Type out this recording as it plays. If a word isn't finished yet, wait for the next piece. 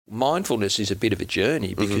mindfulness is a bit of a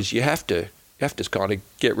journey because you have to kind of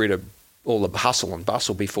get rid of all the hustle and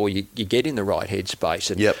bustle before you get in the right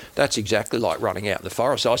headspace. And that's exactly like running out in the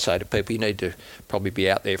forest. I say to people, you need to probably be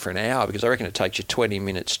out there for an hour because I reckon it takes you 20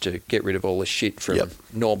 minutes to get rid of all the shit from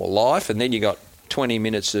normal life. And then you got 20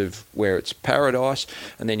 minutes of where it's paradise,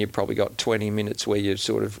 and then you've probably got 20 minutes where you're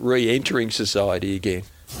sort of re-entering society again.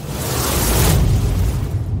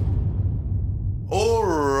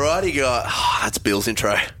 Alrighty, guys. Oh, that's Bill's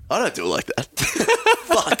intro. I don't do it like that.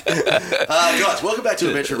 Fuck. Guys, welcome back to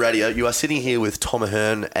Adventure Radio. You are sitting here with Tom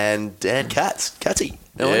Ahern and Dan Katz. Katzy.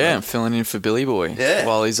 I'm filling in for Billy Boy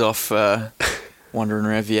while he's off wandering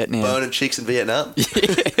around Vietnam. Boning chicks in Vietnam.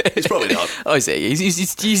 He's probably not. Oh, he's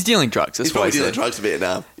dealing drugs. That's he's probably dealing drugs in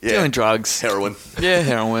Vietnam. Yeah. Dealing drugs. Heroin. Yeah,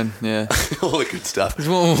 heroin, yeah. All the good stuff. It's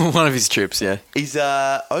one of his trips, yeah. He's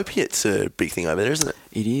opiates a big thing over there, isn't it?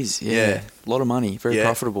 It is, yeah. A lot of money, very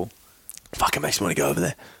profitable. Fuck, it makes me want to go over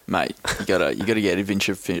there. Mate, you gotta get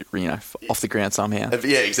adventure, off the ground somehow.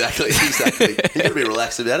 Yeah, exactly. You gotta be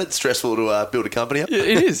relaxed about it. It's stressful to build a company up. Yeah,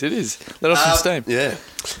 it is. Let off some steam. Yeah.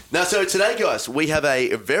 Now, so today, guys, we have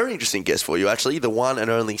a very interesting guest for you, actually, the one and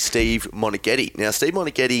only Steve Moneghetti. Now, Steve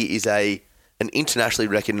Moneghetti is an internationally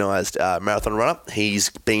recognised marathon runner. He's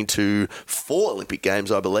been to 4 Olympic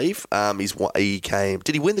Games, I believe.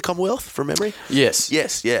 Did he win the Commonwealth, from memory? Yes.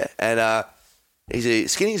 Yeah. And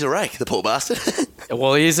he's skinny as a rake, the poor bastard.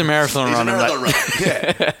 Well, he is a marathon runner.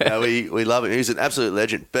 Yeah. We love him. He's an absolute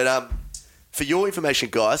legend. But for your information,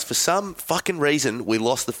 guys, for some fucking reason, we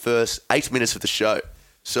lost the first 8 minutes of the show.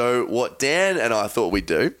 So what Dan and I thought we'd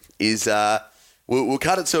do is we'll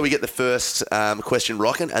cut it so we get the first question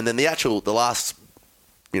rocking, and then the last,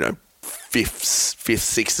 fifths,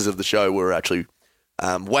 sixths of the show were actually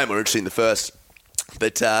way more interesting than the first.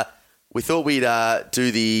 But we thought we'd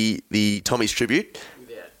do the Tommy's tribute.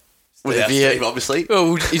 Without Steve, obviously.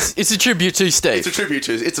 Oh, it's a tribute to Steve.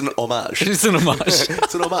 It's an homage. It's an homage.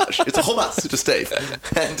 It's an homage. It's a hummus to Steve.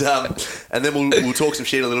 And then we'll talk some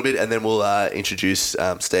shit a little bit, and then we'll introduce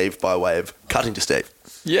Steve by way of cutting to Steve.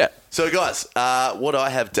 Yeah. So, guys, what I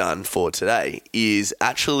have done for today is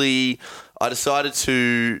actually I decided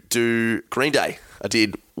to do Green Day. I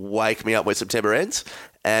did Wake Me Up When September Ends.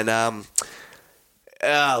 And,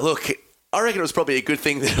 look, I reckon it was probably a good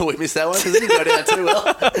thing that we missed that one because it didn't go down too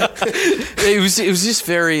well. It was just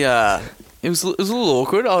very... It was a little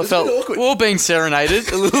awkward. I felt awkward. We're all being serenaded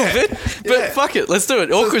a little bit. But fuck it, let's do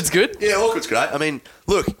it. Awkward's good. Yeah, awkward's great. I mean,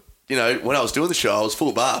 look... when I was doing the show, I was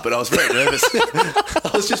full bar, but I was very nervous.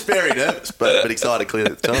 I was just very nervous, but excited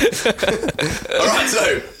clearly at the time. All right,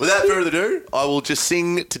 so without further ado, I will just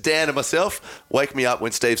sing to Dan and myself, Wake Me Up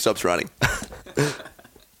When Steve Stops Running.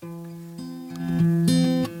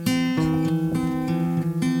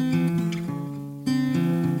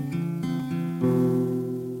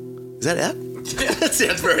 Is that out? That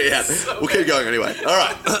sounds very out. We'll keep going anyway. All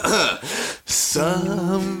right.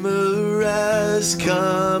 Summer has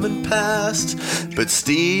come and passed, but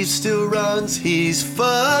Steve still runs, he's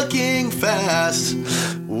fucking fast.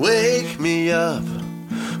 Wake me up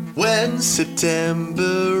when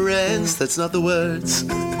September ends. That's not the words.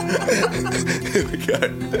 Here we go.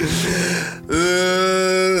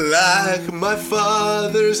 Like my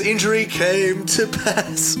father's injury came to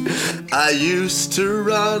pass, I used to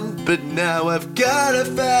run, but now I've got a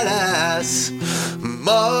fat ass.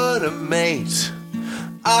 Mona mate,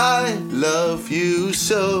 I love you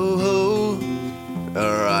so.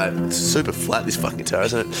 Alright, it's super flat, this fucking guitar,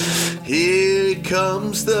 isn't it? Here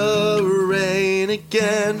comes the rain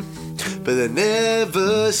again, but that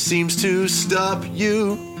never seems to stop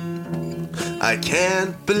you. I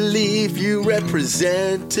can't believe you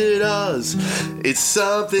represented us. It's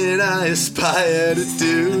something I aspire to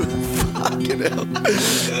do. Fucking hell.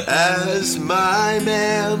 As my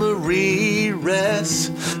memory rests,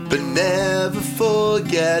 but never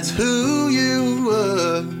forgets who you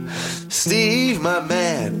were. Steve, my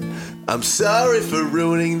man, I'm sorry for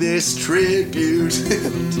ruining this tribute.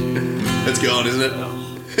 It's gone, isn't it?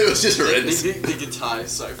 It was just horrendous. The guitar is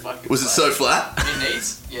so fucking Was it so flat? It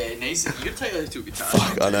needs. You can take those two guitars.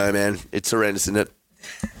 Fuck, I know, man. It's horrendous, isn't it?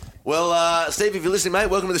 Well, Steve, if you're listening, mate,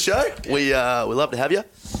 welcome to the show. Yeah. We love to have you.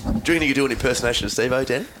 Do you reckon you could do an impersonation of Steve-O,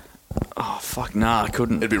 Dan? Oh, fuck, nah, I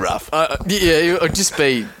couldn't. It'd be rough. Yeah, it would just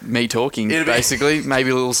be me talking, basically.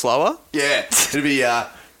 Maybe a little slower. Yeah, it'd be...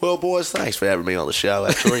 Well, boys, thanks for having me on the show,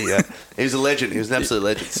 actually. He was a legend. He was an absolute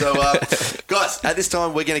legend. So, guys, at this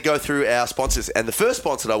time, we're going to go through our sponsors. And the first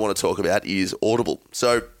sponsor I want to talk about is Audible.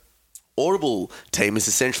 So, Audible team is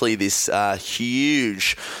essentially this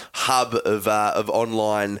huge hub of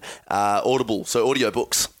online Audible, so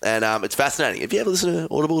audiobooks, and it's fascinating. Have you ever listened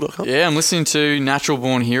to audible.com? Yeah, I'm listening to Natural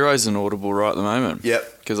Born Heroes on Audible right at the moment.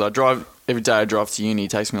 Yep. Because every day I drive to uni,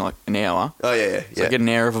 it takes me like an hour. Oh, yeah. So I get an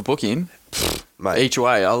hour of a book in. Mate. Each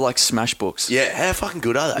way, I like smash books. Yeah, how fucking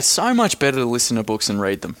good are they? It's so much better to listen to books and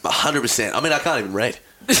read them. 100%. I mean, I can't even read.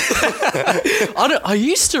 I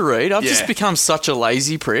used to read. I've just become such a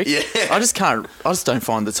lazy prick. Yeah. I just don't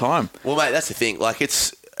find the time. Well, mate, that's the thing. Like,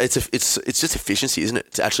 it's just efficiency, isn't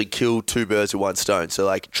it? To actually kill two birds with one stone. So,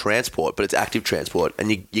 like, transport, but it's active transport, and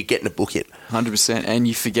you're getting a book in. 100%, and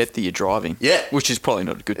you forget that you're driving. Yeah. Which is probably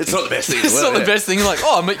not a good thing. It's not the best thing in the It's world. not the best thing. You're like,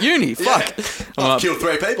 oh, I'm at uni. Fuck. I've killed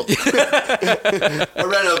 3 people. I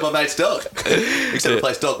ran over my mate's dog. Except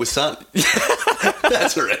replace dog with son.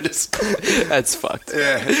 That's horrendous. That's fucked.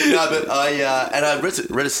 Yeah. No, but I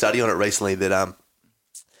read a study on it recently that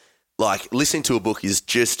like listening to a book is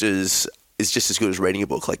just as good as reading a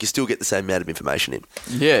book. Like, you still get the same amount of information in.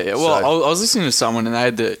 Yeah. Well, I was listening to someone and they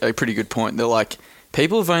had a pretty good point. They're like,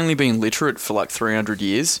 people have only been literate for like 300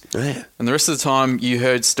 years. Yeah. And the rest of the time you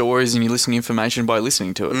heard stories and you listened to information by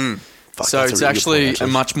listening to it. So it's actually a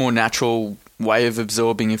much more natural way of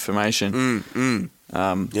absorbing information.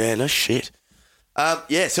 Yeah, no shit.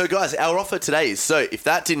 So guys, our offer today is, so if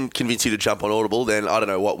that didn't convince you to jump on Audible, then I don't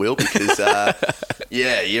know what will, because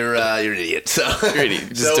you're an idiot. So, you're an idiot.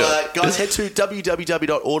 Just do it. Guys, head to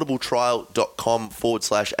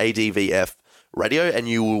www.audibletrial.com/ADVF radio, and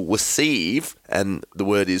you will receive, and the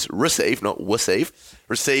word is receive, not receive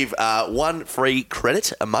 1 free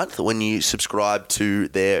credit a month when you subscribe to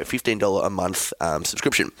their $15 a month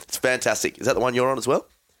subscription. It's fantastic. Is that the one you're on as well?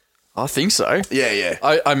 I think so. Yeah.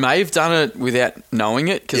 I may have done it without knowing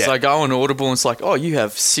it, because I go on Audible and it's like, oh, you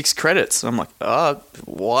have 6 credits. And I'm like,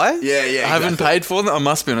 why? Yeah. I haven't paid for them. I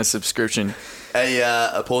must be on a subscription.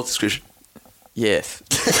 A porn subscription. Yeah.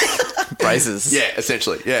 Braces. Yeah,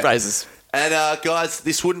 essentially. Yeah. Braces. And guys,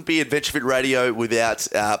 this wouldn't be Adventure Fit Radio without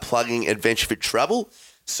plugging Adventure Fit Travel.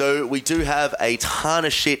 So we do have a ton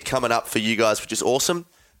of shit coming up for you guys, which is awesome.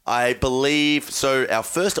 I believe, so our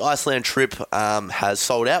first Iceland trip has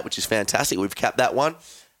sold out, which is fantastic. We've capped that one.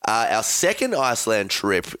 Our second Iceland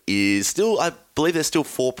trip is still, I believe there's still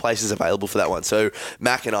 4 places available for that one. So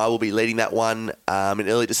Mac and I will be leading that one in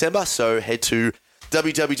early December. So head to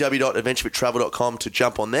www.adventurefittravel.com to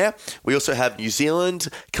jump on there. We also have New Zealand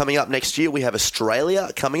coming up next year. We have Australia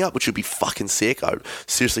coming up, which would be fucking sick. I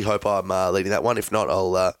seriously hope I'm leading that one. If not,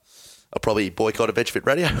 I'll probably boycott Adventure Fit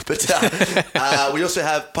Radio. But we also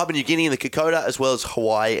have Papua New Guinea and the Kokoda, as well as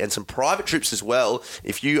Hawaii, and some private trips as well.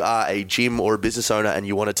 If you are a gym or a business owner and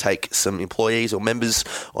you want to take some employees or members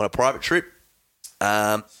on a private trip,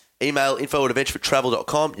 email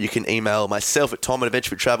info@adventurefittravel.com. You can email myself at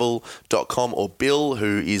tom@adventurefittravel.com, or Bill,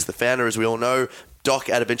 who is the founder, as we all know,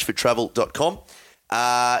 doc@adventurefittravel.com.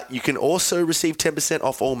 You can also receive 10%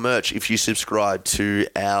 off all merch if you subscribe to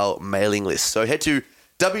our mailing list. So head to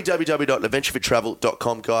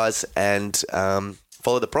www.adventurefittravel.com, guys, and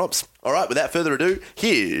follow the prompts. All right, without further ado,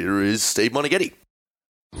 here is Steve Moneghetti.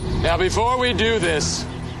 Now, before we do this,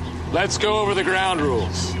 let's go over the ground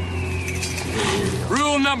rules.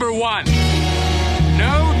 Rule number 1,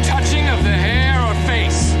 no touching of the hair or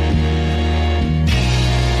face.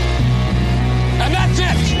 And that's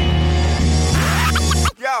it!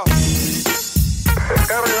 Yo!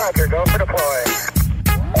 Discovery Roger, go for deploy.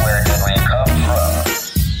 Where did we come from?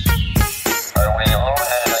 Are we alone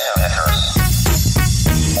in the universe?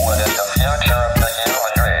 What is the future of the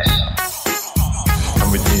human race?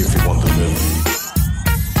 Come with me if you want to live.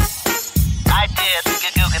 I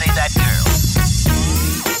did googly that girl.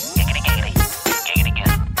 Giggity, giggity. Giggity,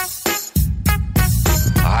 giggity.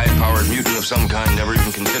 A high-powered mutant of some kind never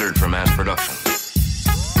even considered for mass production.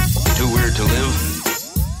 Too weird to live,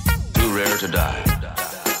 too rare to die.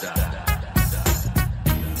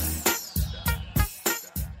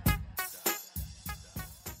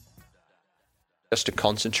 Just to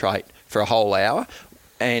concentrate for a whole hour.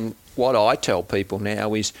 And what I tell people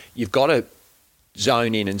now is you've got to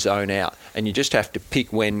zone in and zone out, and you just have to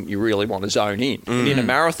pick when you really want to zone in. And in a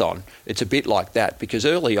marathon, it's a bit like that, because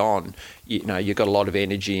early on, you've got a lot of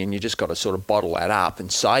energy and you just got to sort of bottle that up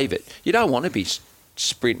and save it. You don't want to be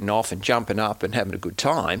sprinting off and jumping up and having a good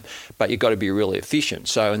time, but you've got to be really efficient.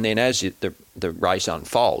 So, and then as the race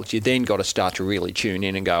unfolds, you then got to start to really tune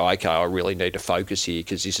in and go, okay, I really need to focus here,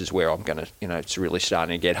 because this is where I'm going to, it's really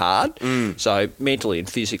starting to get hard. So mentally and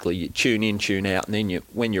physically, you tune in, tune out, and then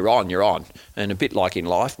when you're on, you're on. And a bit like in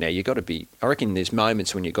life now, you've got to be, I reckon there's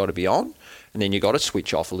moments when you've got to be on, and then you got to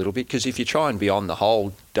switch off a little bit, because if you try and be on the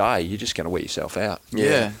whole day, you're just going to wear yourself out.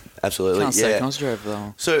 Yeah. Absolutely. Can't stay concentrated for that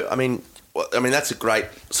long. So, I mean, that's a great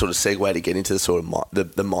sort of segue to get into the sort of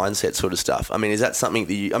the mindset sort of stuff. I mean, is that something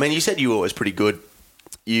that you said you were always pretty good.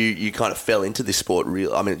 You kind of fell into this sport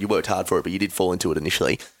you worked hard for it, but you did fall into it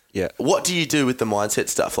initially. Yeah. What do you do with the mindset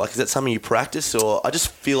stuff? Like, is that something you practice, or I just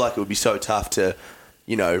feel like it would be so tough to,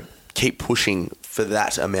 keep pushing for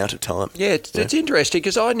that amount of time? Yeah, it's interesting,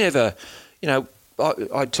 because I never,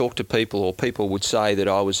 I'd talk to people, or people would say that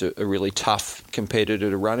I was a really tough competitor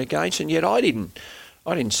to run against, and yet I didn't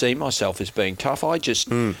see myself as being tough. I just,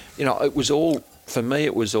 it was all, for me,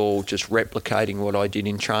 it was all just replicating what I did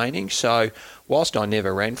in training. So whilst I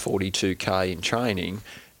never ran 42K in training,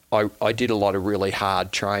 I did a lot of really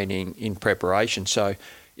hard training in preparation. So,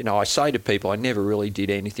 I say to people, I never really did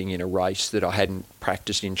anything in a race that I hadn't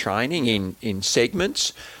practiced in training in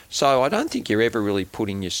segments. So I don't think you're ever really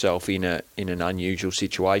putting yourself in an unusual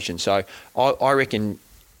situation. So I reckon,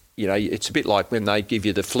 it's a bit like when they give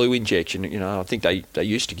you the flu injection. I think they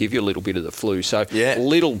used to give you a little bit of the flu. So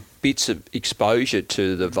little bits of exposure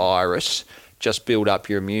to the virus just build up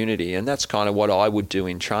your immunity. And that's kind of what I would do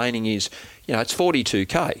in training is, it's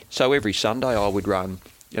 42K. So every Sunday I would run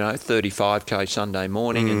 35K Sunday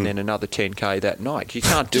morning and then another 10K that night. You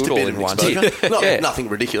can't do it all in one hit. Nothing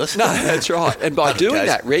ridiculous. No, that's right. And by doing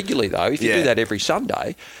that regularly, though, if you do that every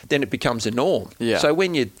Sunday, then it becomes a norm. Yeah. So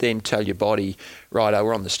when you then tell your body, righto,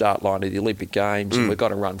 we're on the start line of the Olympic Games and we've got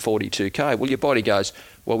to run 42K, well, your body goes,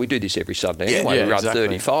 well, we do this every Sunday anyway. We run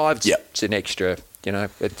 35. It's an extra,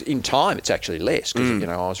 in time it's actually less, because,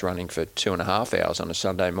 I was running for 2.5 hours on a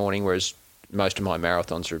Sunday morning, whereas most of my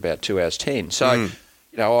marathons are about 2 hours 10. So,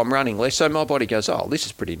 I'm running less. So my body goes, oh, this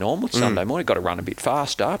is pretty normal. It's Sunday morning. Got to run a bit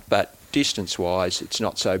faster, but distance-wise, it's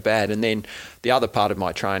not so bad. And then the other part of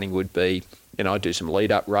my training would be, I'd do some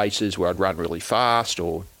lead-up races where I'd run really fast,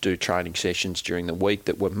 or do training sessions during the week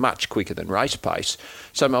that were much quicker than race pace.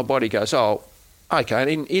 So my body goes, oh,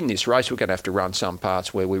 okay, in this race we're going to have to run some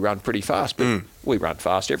parts where we run pretty fast, but we run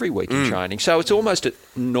fast every week in training. So it's almost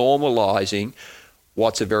normalising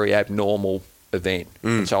what's a very abnormal event.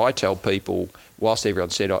 And so I tell people, whilst everyone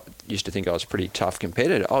said I used to think I was a pretty tough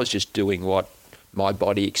competitor, I was just doing what my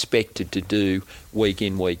body expected to do week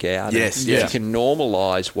in, week out. Yes, you can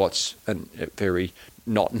normalise what's a very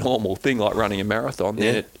not normal thing like running a marathon.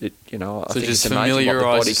 Then I think just it's amazing what the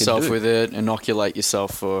body yourself can do. with it, inoculate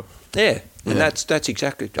yourself for. And that's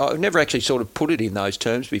exactly. I've never actually sort of put it in those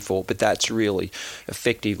terms before, but that's really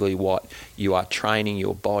effectively what you are training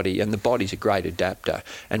your body, and the body's a great adapter.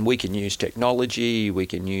 And we can use technology, we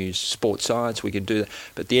can use sports science, we can do that.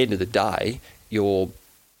 But at the end of the day, your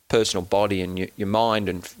personal body and your mind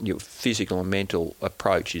and your physical and mental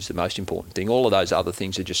approach is the most important thing. All of those other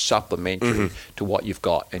things are just supplementary to what you've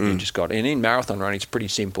got, and you just got. And in marathon running, it's pretty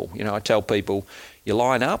simple. I tell people, you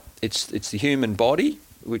line up. It's the human body.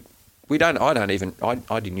 I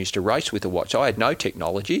didn't used to race with a watch. I had no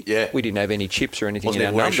technology. Yeah. We didn't have any chips or anything Wasn't in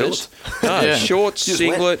our even wearing numbers. No, shorts,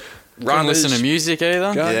 singlet, Couldn't runners. listen to music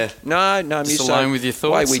either. No Just music. alone with your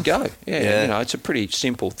thoughts. Away we go. It's a pretty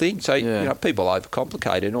simple thing. So people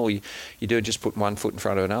overcomplicate it, and all you do is just put one foot in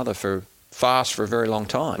front of another for a very long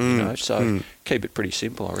time. So keep it pretty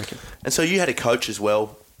simple, I reckon. And so you had a coach as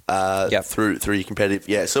well through your competitive.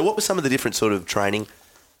 Yeah. So what were some of the different sort of training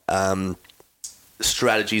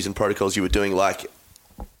strategies and protocols you were doing? Like,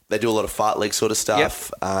 they do a lot of fartlek sort of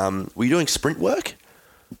stuff. Were you doing sprint work?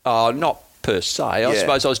 Not per se. I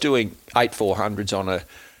suppose I was doing 8/400s on a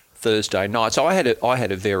Thursday night. So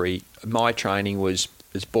my training was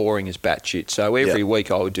as boring as batshit. So every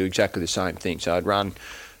week I would do exactly the same thing. So I'd run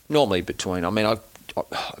normally I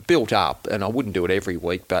built up, and I wouldn't do it every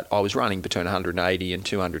week, but I was running between 180 and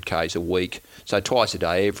 200 Ks a week. So twice a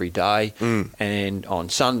day, every day. And on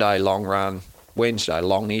Sunday, long run. Wednesday,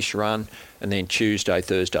 longish run, and then Tuesday,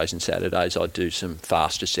 Thursdays and Saturdays I'd do some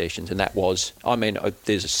faster sessions, and that was,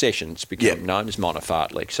 there's a session that's become known as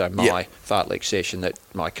monofartlek. So my fartlek session that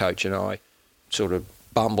my coach and I sort of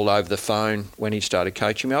bumbled over the phone when he started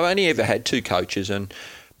coaching me. I've only ever had two coaches, and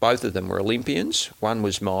both of them were Olympians. One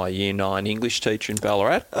was my Year 9 English teacher in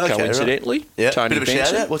Ballarat, coincidentally. Right. Yeah. Tony Bit of a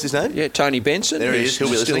Benson. Shout out. What's his name? Yeah, Tony Benson. There he is. He'll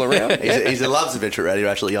be still around. He loves adventure radio,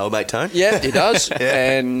 actually, old mate Tone. Yeah, he does.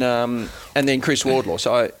 And then Chris Wardlaw.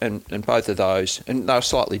 So and both of those, and they were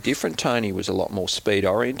slightly different. Tony was a lot more speed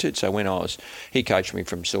oriented. So when he coached me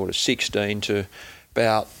from sort of 16 to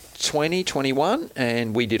about 20, 21,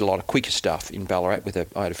 and we did a lot of quicker stuff in Ballarat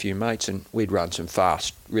I had a few mates, and we'd run some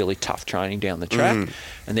fast, really tough training down the track.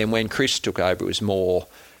 And then when Chris took over, it was more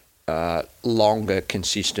longer,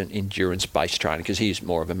 consistent endurance-based training, because he's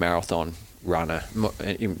more of a marathon runner.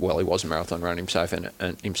 Well, he was a marathon runner himself and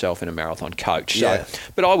a marathon coach. Yeah. So,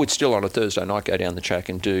 but I would still on a Thursday night go down the track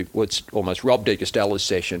and do what's almost Rob De Castella's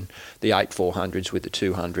session, the 8 400s with the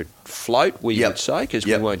 200 float, we would say, because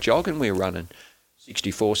we weren't jogging. We were running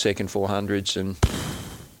 64-second 400s and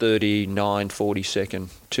 39-40-second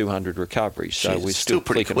 200 recoveries. So we're still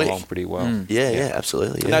clicking along pretty well. Yeah,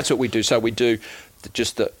 absolutely. Yeah. And that's what we do. So we do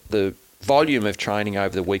just the volume of training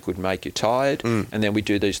over the week would make you tired, and then we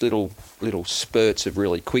do these little spurts of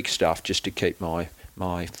really quick stuff just to keep my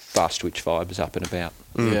fast twitch fibers up and about.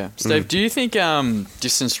 Yeah, Steve, do you think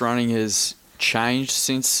distance running has changed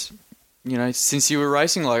since you were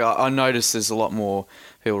racing? Like I noticed there's a lot more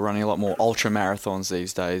people running a lot more ultra marathons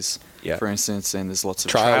these days, for instance, and there's lots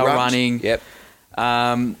of trail running. Yep.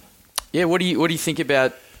 What do you think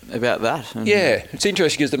about that? And it's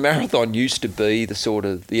interesting because the marathon used to be the sort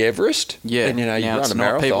of the Everest. Yeah. And you run a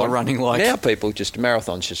marathon. People are running like now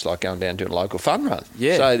marathon's just like going down to a local fun run.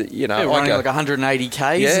 Yeah. So running like 180 Ks.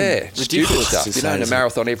 Yeah, stupid stuff. It's in a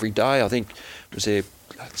marathon every day. I think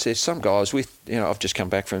there's some guy I was with. I've just come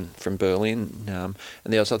back from Berlin, and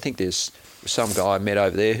I think there's some guy I met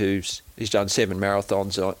over there he's done 7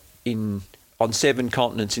 marathons on 7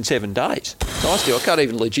 continents in 7 days. So I can't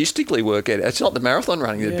even logistically work out. It's not the marathon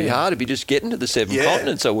running that'd be hard. It'd be just getting to the 7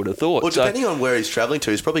 continents, I would have thought. Well, depending on where he's travelling to,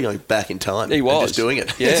 he's probably going back in time. He was. And just doing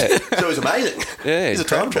it. Yeah. So he's amazing. Yeah, he's a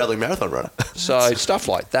time-travelling marathon runner. So stuff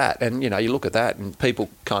like that. And, you look at that and people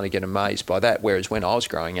kind of get amazed by that. Whereas when I was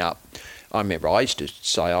growing up, I remember I used to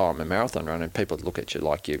say, I'm a marathon runner, and people would look at you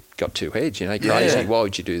like you've got 2 heads, crazy. Yeah. Why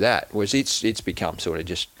would you do that? Whereas it's become sort of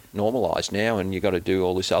just normalised now, and you've got to do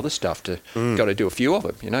all this other stuff got to do a few of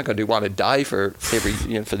them, got to do one a day for every,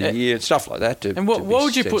 for the year, and stuff like that. And what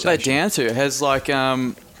would you put that down to? Has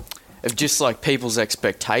have just like people's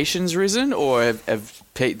expectations risen, or have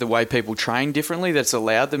the way people train differently that's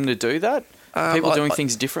allowed them to do that? People doing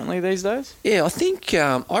things differently these days? Yeah, I think,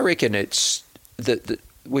 I reckon it's that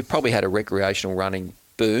we've probably had a recreational running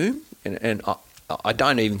boom, and I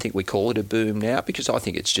don't even think we call it a boom now, because I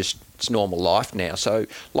think it's normal life now. So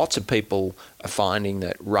lots of people are finding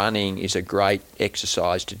that running is a great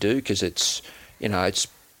exercise to do because it's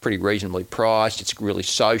pretty reasonably priced. It's really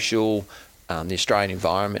social. The Australian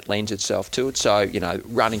environment lends itself to it. So,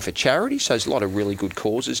 running for charity. So there's a lot of really good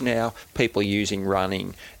causes now. People are using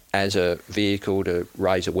running as a vehicle to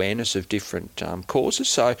raise awareness of different causes.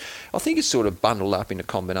 So I think it's sort of bundled up in a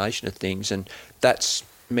combination of things, and that's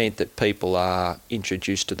meant that people are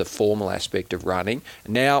introduced to the formal aspect of running.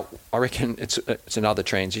 Now, I reckon it's another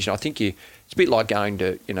transition. I think it's a bit like going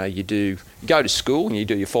to, you go to school and you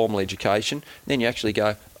do your formal education, then you actually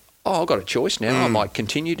go, I've got a choice now. I might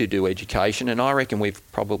continue to do education, and I reckon we've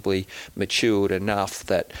probably matured enough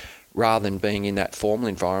that rather than being in that formal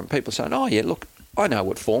environment, people are saying, look, I know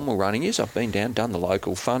what formal running is. I've been down, done the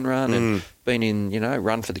local fun run and been in,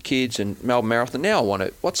 run for the kids and Melbourne Marathon. Now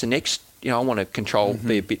what's the next? I want to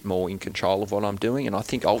be a bit more in control of what I'm doing. And I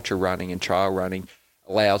think ultra running and trail running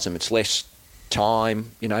allows them. It's less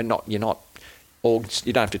time, you don't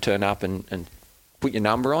have to turn up and put your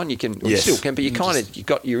number on. You still can,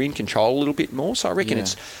 but you're in control a little bit more. So I reckon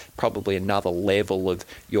it's probably another level of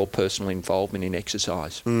your personal involvement in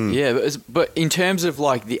exercise. Yeah, but in terms of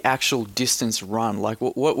like the actual distance run, like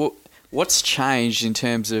what's changed in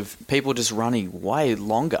terms of people just running way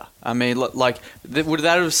longer? I mean, would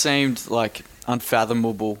that have seemed like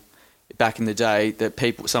unfathomable back in the day that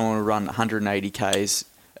someone would run 180 Ks,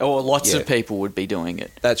 or lots of people would be doing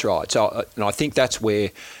it? That's right. So, and I think that's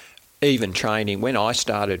where even training, when I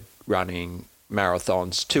started running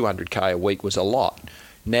marathons, 200K a week was a lot.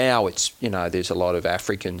 Now it's, there's a lot of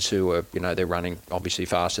Africans who are, they're running obviously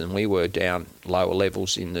faster than we were, down lower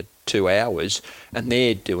levels in the 2 hours, and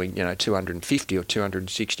they're doing, 250 or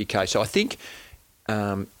 260K. So I think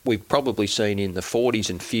we've probably seen in the 40s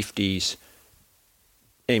and 50s,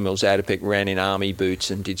 Emil Zadopek ran in army boots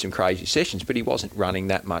and did some crazy sessions, but he wasn't running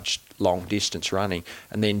that much long distance running.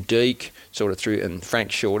 And then Deke and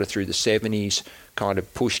Frank Shorter through the 70s kind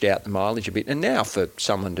of pushed out the mileage a bit. And now for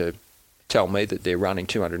someone to tell me that they're running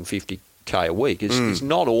 250K a week is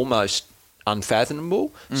not almost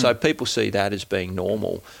unfathomable. So people see that as being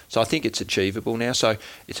normal. So I think it's achievable now. So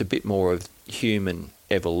it's a bit more of human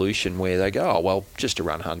evolution where they go, just to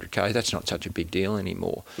run 100K, that's not such a big deal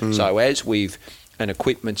anymore. So as and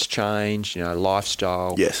equipment's changed,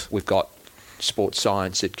 lifestyle. Yes. We've got sports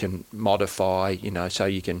science that can modify, so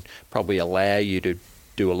you can probably allow you to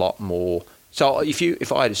do a lot more. So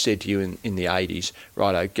if I had said to you in the 80s,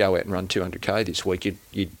 righto, go out and run 200K this week,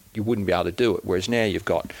 you wouldn't be able to do it. Whereas now you've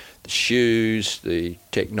got the shoes, the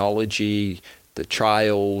technology, the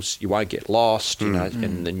trails, you won't get lost,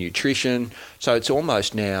 and the nutrition. So it's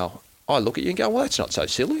almost now, I look at you and go, well, that's not so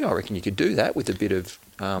silly. I reckon you could do that with a bit of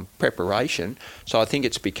preparation. So I think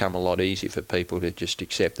it's become a lot easier for people to just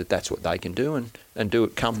accept that that's what they can do and do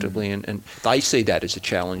it comfortably. And they see that as a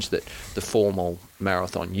challenge that the formal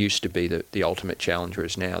marathon used to be the ultimate challenge,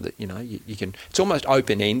 whereas now that, you can, it's almost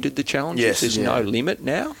open-ended, the challenges. Yes. There's no limit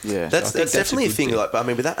now. Yeah. That's definitely a thing. Like, I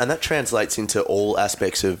mean, with that, and that translates into all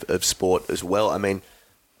aspects of sport as well. I mean,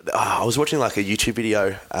 I was watching like a YouTube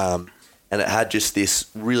video, and it had just this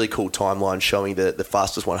really cool timeline showing the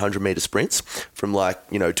fastest 100-meter sprints from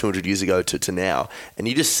 200 years ago to now. And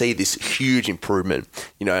you just see this huge improvement,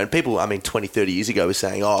 and people, 20, 30 years ago were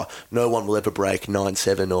saying, oh, no one will ever break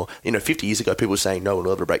 9.7, or, 50 years ago people were saying no one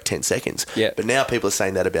will ever break 10 seconds. Yeah. But now people are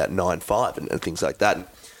saying that about 9.5 and things like that. And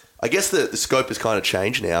I guess the scope has kind of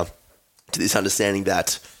changed now to this understanding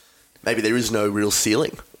that maybe there is no real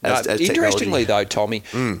ceiling as interestingly, though, Tommy,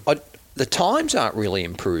 the times aren't really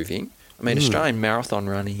improving. I mean, Australian marathon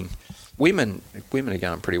running, women are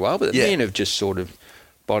going pretty well, but the men have just sort of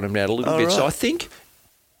bottomed out a little bit. Right. So I think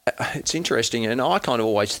it's interesting, and I kind of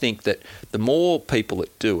always think that the more people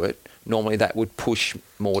that do it, normally that would push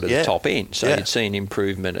more to the top end. So you'd see an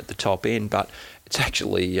improvement at the top end, but it's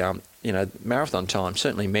actually, marathon times,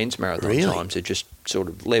 certainly men's marathon times, are just sort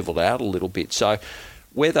of levelled out a little bit. So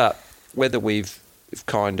whether we've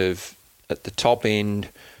kind of at the top end,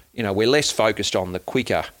 we're less focused on the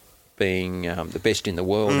quicker being the best in the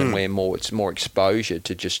world, and it's more exposure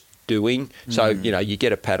to just doing. So, you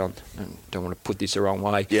get a pat on, I don't want to put this the wrong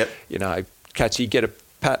way, Katz, you get a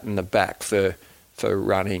pat in the back for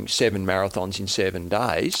running 7 marathons in 7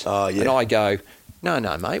 days. Oh, yeah. And I go, no,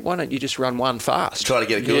 mate, why don't you just run one fast? Try to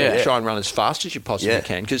get it good. Try and run as fast as you possibly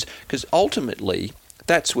can, because ultimately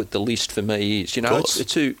that's what the list for me is.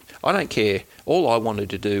 It's I don't care. All I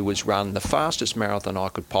wanted to do was run the fastest marathon I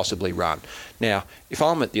could possibly run. Now, if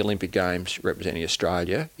I'm at the Olympic Games representing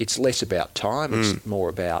Australia, it's less about time. It's more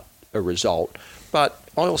about a result. But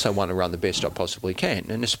I also want to run the best I possibly can,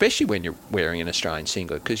 and especially when you're wearing an Australian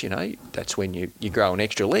singlet, because, that's when you grow an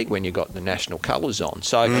extra leg when you've got the national colours on.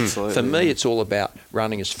 So for me, it's all about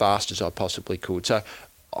running as fast as I possibly could. So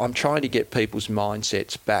I'm trying to get people's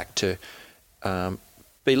mindsets back to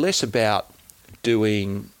be less about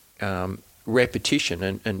doing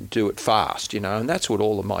repetition and do it fast, and that's what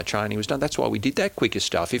all of my training was done. That's why we did that quicker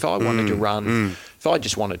stuff. If I wanted to run, if I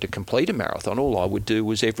just wanted to complete a marathon, all I would do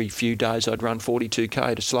was every few days I'd run 42k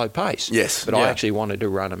at a slow pace. Yes. But I actually wanted to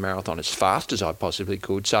run a marathon as fast as I possibly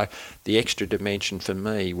could. So the extra dimension for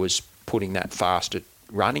me was putting that faster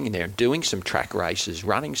running in there and doing some track races,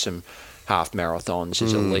 running some half marathons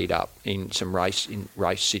as a lead up in some race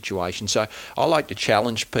situations. So I like to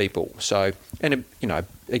challenge people. So, and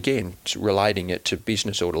again, relating it to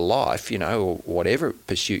business or to life, or whatever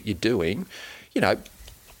pursuit you're doing,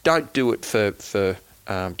 don't do it for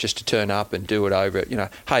just to turn up and do it over.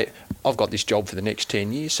 Hey, I've got this job for the next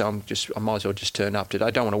 10 years, so I might as well just turn up today.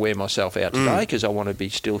 I don't want to wear myself out today because I want to be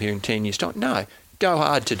still here in 10 years' time. No. Go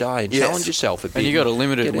hard today and challenge yourself a bit. And you got a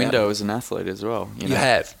limited window as an athlete as well. You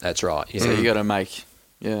have, that's right. Yeah. So you got to make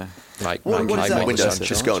what is that window?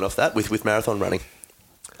 Just going off that with marathon running.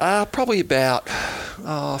 Probably about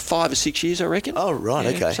 5 or 6 years, I reckon. Oh right,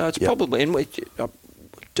 okay. So it's probably, and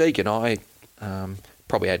Deke and I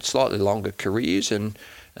probably had slightly longer careers, and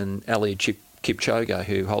Eliud Kipchoge,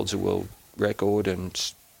 who holds the world record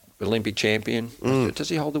and Olympic champion, does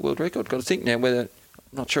he hold the world record? Got to think now whether.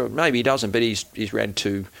 Not sure. Maybe he doesn't, but he's ran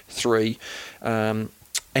 2-3, and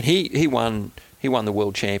he won the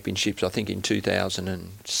world championships I think in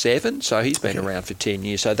 2007. So he's been around for 10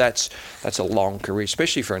 years. So that's a long career,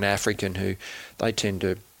 especially for an African who they tend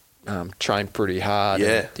to train pretty hard. Yeah.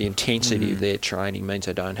 And the intensity of their training means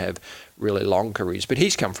they don't have really long careers. But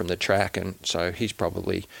he's come from the track, and so he's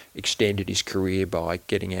probably extended his career by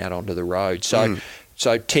getting out onto the road. So.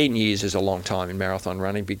 So 10 years is a long time in marathon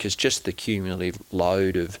running, because just the cumulative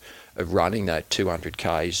load of running that 200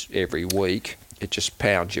 Ks every week, it just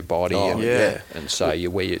pounds your body. And so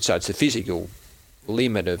so it's the physical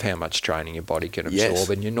limit of how much training your body can absorb.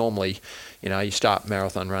 And you normally, you start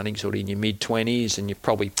marathon running sort of in your mid-20s, and you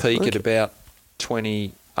probably peak at about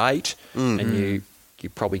 28, and you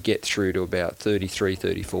probably get through to about 33,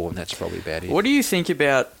 34, and that's probably about it. What do you think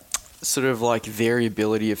about sort of like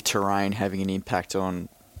variability of terrain having an impact on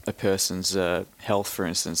a person's health, for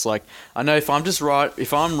instance? Like, I know if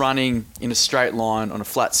I'm running in a straight line on a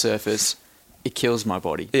flat surface, it kills my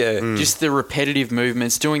body. Yeah. Just the repetitive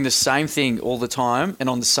movements, doing the same thing all the time and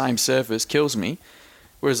on the same surface kills me.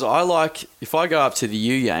 Whereas if I go up to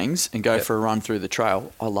the Yangs and go for a run through the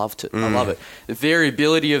trail, I loved it. I love it. The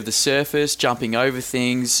variability of the surface, jumping over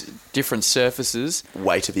things, different surfaces.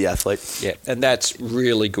 Weight of the athlete. Yeah, and that's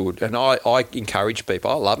really good. And I encourage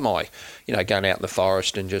people. I love going out in the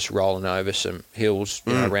forest and just rolling over some hills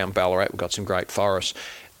around Ballarat. We've got some great forests.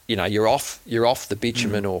 You're off the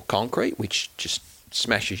bitumen or concrete, which just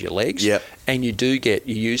smashes your legs. Yep. And you're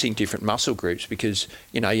using different muscle groups because,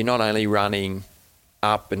 you're not only running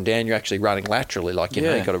up and down, you're actually running laterally.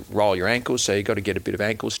 You've got to roll your ankles, so you've got to get a bit of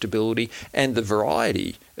ankle stability. And the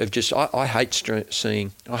variety of just, I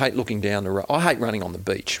hate looking down the road. I hate running on the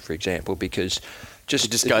beach, for example, because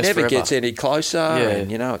it never gets any closer.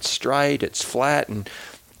 And, it's straight, it's flat, and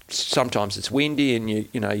sometimes it's windy, and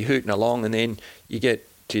you're hooting along, and then you get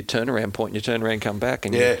to your turnaround point, and you turn around and come back,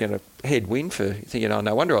 and you get a headwind for thinking,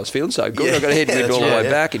 no wonder I was feeling so good. I got a headwind all the way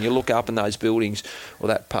back, and you look up in those buildings or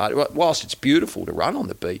that part. Whilst it's beautiful to run on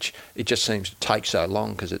the beach, it just seems to take so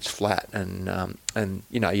long because it's flat, and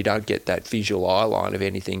you don't get that visual eye line of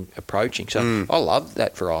anything approaching. So I love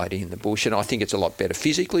that variety in the bush, and I think it's a lot better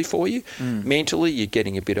physically for you. Mentally, you're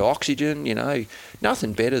getting a bit of oxygen.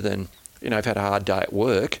 Nothing better than you've had a hard day at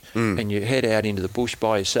work and you head out into the bush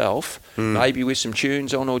by yourself, maybe with some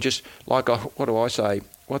tunes on, or just what do I say?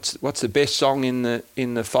 What's the best song in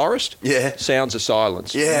the forest? Yeah. Sounds of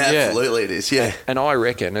Silence. Yeah, absolutely it is, yeah. And I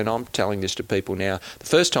reckon, and I'm telling this to people now, the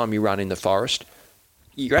first time you run in the forest,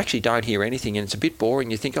 you actually don't hear anything and it's a bit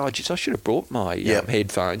boring. You think, I should have brought my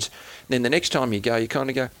headphones. And then the next time you go, you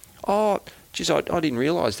kind of go, I didn't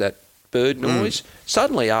realise that bird noise.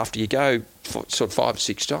 Suddenly, after you go sort of 5 or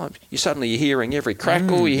 6 times, you're hearing every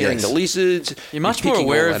crackle, you're hearing the lizards. You're much more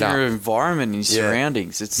aware of your environment and your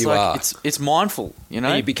surroundings. It's it's mindful,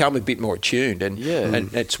 And you become a bit more attuned, and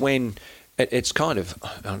it's when it's kind of,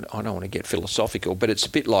 I don't want to get philosophical, but it's a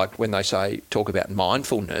bit like when they talk about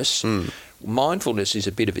mindfulness. Mindfulness is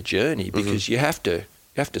a bit of a journey because you have to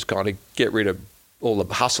kind of get rid of all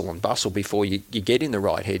the hustle and bustle before you get in the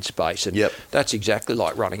right headspace. And that's exactly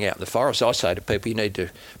like running out in the forest. I say to people, you need to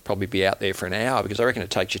probably be out there for an hour, because I reckon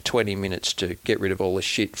it takes you 20 minutes to get rid of all the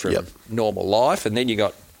shit from normal life. And then you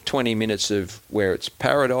got 20 minutes of where it's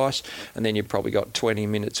paradise. And then you've probably got 20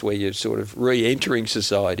 minutes where you're sort of re-entering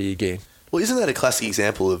society again. Well, isn't that a classic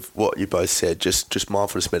example of what you both said, just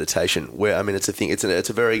mindfulness meditation, where, it's a thing, it's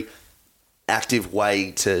a very active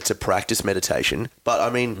way to practice meditation.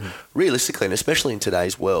 But realistically, and especially in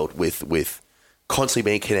today's world with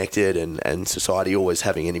constantly being connected and society always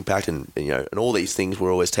having an impact and all these things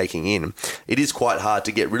we're always taking in, it is quite hard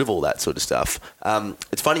to get rid of all that sort of stuff.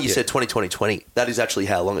 It's funny you said 20. That is actually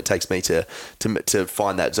how long it takes me to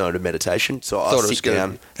find that zone of meditation. So I'll sit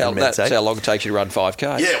down and meditate. That's how long it takes you to run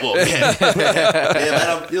 5K. Yeah, well, man,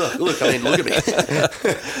 look at me.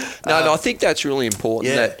 No, I think that's really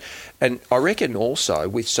important. And I reckon also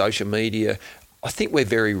with social media, I think we're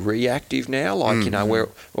very reactive now. We're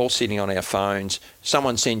all sitting on our phones.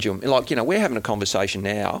 Someone sends you, we're having a conversation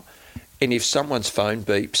now, and if someone's phone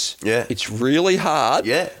beeps, it's really hard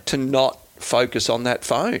to not focus on that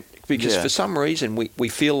phone, because for some reason we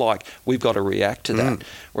feel like we've got to react to that.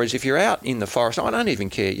 Whereas if you're out in the forest, I don't even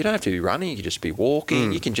care. You don't have to be running. You can just be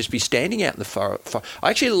walking. You can just be standing out in the forest. I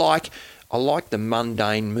actually like the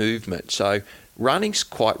mundane movement. So running's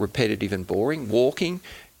quite repetitive and boring. Walking,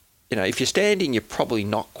 if you're standing, you're probably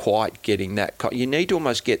not quite getting that. You need to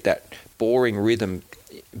almost get that boring rhythm,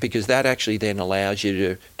 because that actually then allows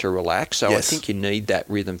you to relax. So I think you need that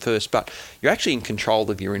rhythm first. But you're actually in control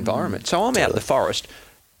of your environment. So I'm out in the forest.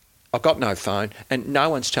 I've got no phone, and no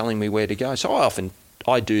one's telling me where to go. So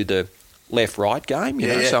I do the left-right game,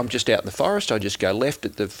 so I'm just out in the forest. I just go left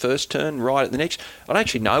at the first turn, right at the next. I don't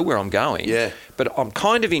actually know where I'm going, but I'm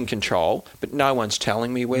kind of in control, but no one's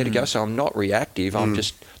telling me where to go, so I'm not reactive. I'm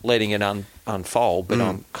just letting it unfold, but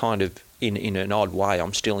I'm kind of, in an odd way,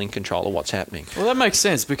 I'm still in control of what's happening. Well, that makes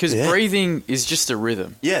sense, because breathing is just a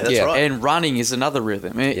rhythm. Yeah, that's right. And running is another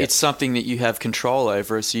rhythm. It's something that you have control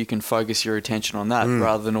over, so you can focus your attention on that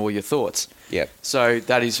rather than all your thoughts. Yeah. So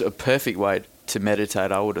that is a perfect way to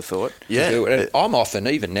meditate, I would have thought. Yeah. I'm often,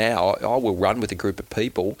 even now, I will run with a group of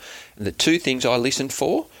people, and the 2 things I listen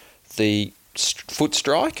for, the foot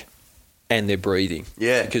strike and their breathing.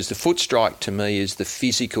 Yeah. Because the foot strike to me is the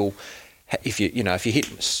physical. If you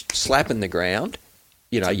hit slapping the ground,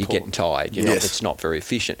 you're getting tired. It's not very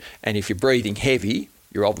efficient. And if you're breathing heavy,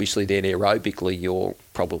 you're obviously then aerobically, you're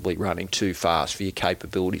probably running too fast for your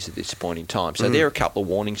capabilities at this point in time. So there are a couple of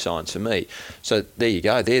warning signs for me. So there you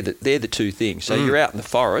go. They're the 2 things. So you're out in the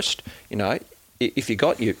forest, if you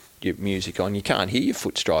got your music on, you can't hear your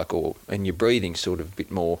foot strike, and your breathing's sort of a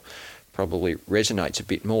bit more probably resonates a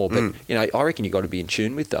bit more. But I reckon you've got to be in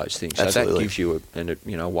tune with those things. So Absolutely. that gives you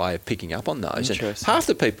a way of picking up on those. And Interesting. half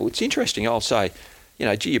the people, it's interesting. I'll say,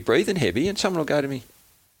 gee, you're breathing heavy, and someone will go to me,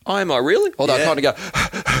 "Oh, am I really?" Or they'll kind of go,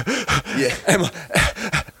 Yeah.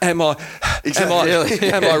 Am I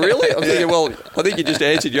really? I'm thinking, well, I think you just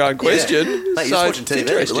answered your own question. Yeah. Mate, you're So just watching it's TV,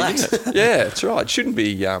 interesting, relax. isn't it? Yeah, that's right. It shouldn't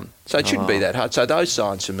be. So it shouldn't be that hard. So those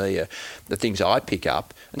signs for me are the things I pick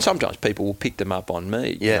up, and sometimes people will pick them up on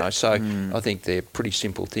me. Yeah. So I think they're pretty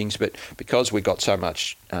simple things, but because we've got so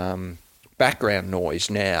much background noise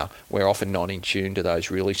now, we're often not in tune to those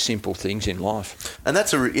really simple things in life. And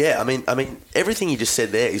that's I mean, everything you just said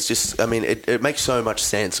there is just, it makes so much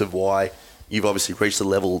sense of why you've obviously reached the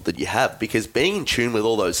level that you have, because being in tune with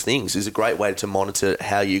all those things is a great way to monitor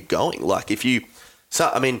how you're going. Like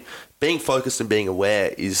being focused and being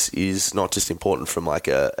aware is not just important from like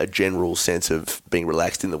a general sense of being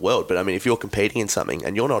relaxed in the world, but if you're competing in something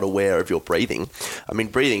and you're not aware of your breathing,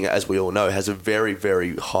 breathing, as we all know, has a very,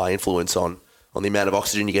 very high influence on the amount of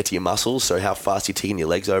oxygen you get to your muscles, so how fast you're ticking your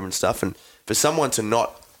legs over and stuff. And for someone to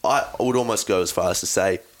not, I would almost go as far as to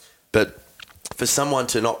say, but for someone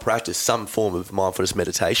to not practice some form of mindfulness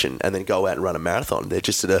meditation and then go out and run a marathon, they're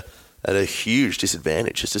just at a huge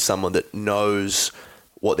disadvantage as to someone that knows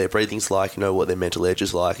what their breathing's like, what their mental edge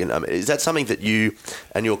is like. And is that something that you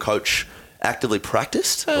and your coach actively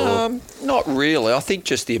practiced? Not really. I think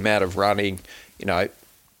just the amount of running, 90%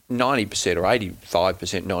 or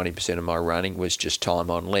 85%, 90% of my running was just time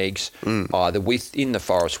on legs, either in the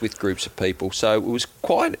forest with groups of people. So it was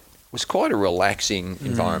quite a relaxing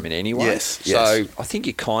environment anyway. Yes. So I think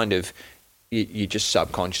you kind of you just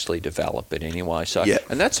subconsciously develop it anyway. So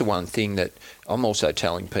and that's the one thing that I'm also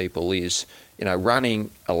telling people is,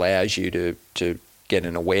 running allows you to get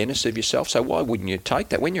an awareness of yourself. So why wouldn't you take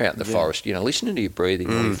that when you're out in the forest? Listening to your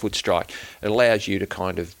breathing or your foot strike, it allows you to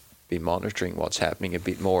kind of be monitoring what's happening a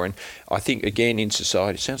bit more. And I think again in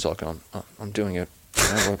society, it sounds like I'm doing a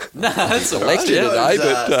that's a lecture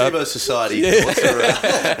today, but society.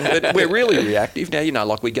 but we're really reactive now.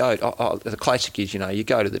 Like we go. The classic is, you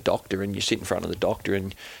go to the doctor and you sit in front of the doctor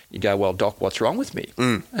and you go, "Well, doc, what's wrong with me?"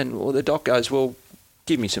 And the doc goes, "Well,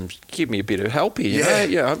 give me a bit of help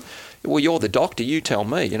here." Well, you're the doctor. You tell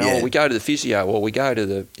me. Or we go to the physio, or we go to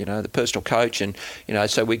the personal coach, and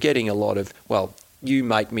so we're getting a lot of, well, you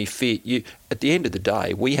make me fit. At the end of the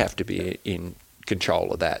day, we have to be in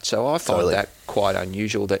control of that. So I find that quite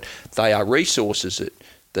unusual that they are resources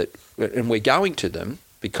that and we're going to them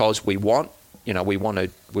because we want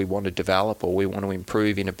to develop or we want to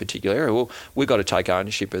improve in a particular area. Well, we've got to take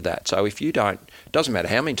ownership of that. So if you don't, it doesn't matter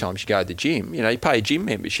how many times you go to the gym, you pay a gym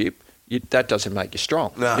membership, that doesn't make you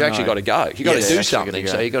strong. You actually got to go. You've got to do something.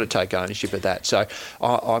 So you've got to take ownership of that. So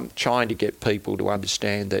I'm trying to get people to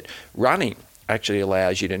understand that running actually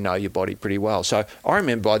allows you to know your body pretty well. So I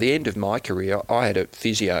remember by the end of my career, I had a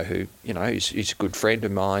physio who, he's a good friend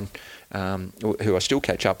of mine, who I still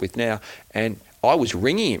catch up with now, and I was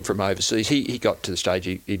ringing him from overseas. He got to the stage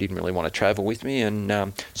he didn't really want to travel with me,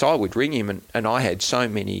 and so I would ring him, and I had so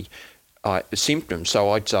many symptoms.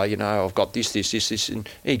 So I'd say, I've got this, and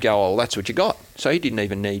he'd go, "Oh, that's what you got." So he didn't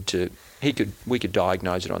even need to. We could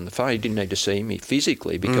diagnose it on the phone. He didn't need to see me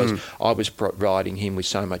physically because I was providing him with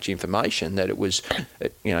so much information that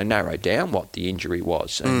it narrowed down what the injury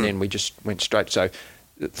was, and then we just went straight. So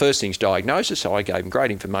the first thing's diagnosis. So I gave him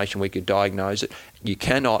great information. We could diagnose it. You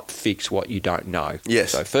cannot fix what you don't know.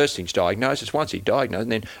 Yes. So first thing's diagnosis. Once he diagnosed,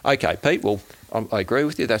 and then, okay, Pete, well, I agree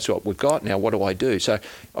with you. That's what we've got. Now, what do I do? So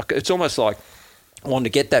it's almost like I wanted to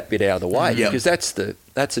get that bit out of the way because that's the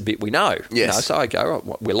bit we know. Yes. So I go,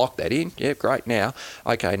 right, we lock that in. Yeah, great. Now,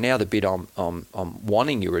 okay, now the bit I'm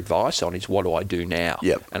wanting your advice on is what do I do now?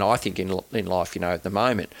 Yep. And I think in life, at the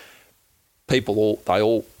moment, people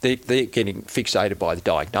they're getting fixated by the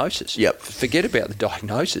diagnosis. Yep. Forget about the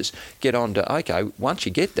diagnosis. Get on to, okay, once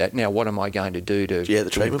you get that, now what am I going to do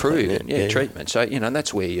to improve? Plan, treatment. So, and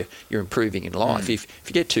that's where you're improving in life. If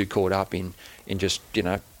you get too caught up in just,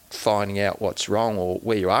 finding out what's wrong or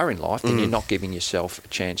where you are in life, then you're not giving yourself a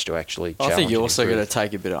chance to actually challenge. I think you also got to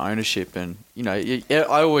take a bit of ownership, and I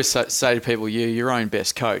always say to people, you're your own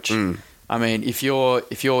best coach. I mean, if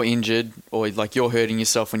you're injured or like you're hurting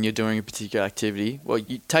yourself when you're doing a particular activity, well,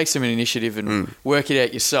 you take some initiative and work it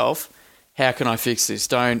out yourself. How can I fix this?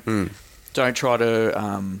 Don't try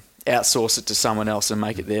to outsource it to someone else and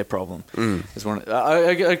make it their problem.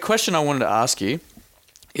 A question I wanted to ask you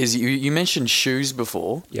is you mentioned shoes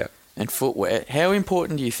before and footwear. How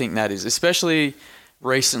important do you think that is, especially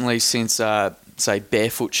recently since, say,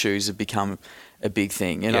 barefoot shoes have become a big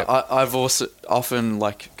thing? And I've also often,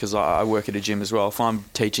 because I work at a gym as well, if I'm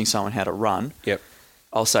teaching someone how to run,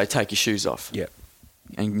 I'll say take your shoes off. Yeah.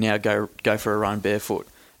 And now go for a run barefoot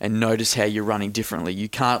and notice how you're running differently. You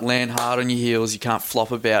can't land hard on your heels. You can't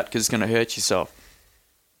flop about because it's going to hurt yourself.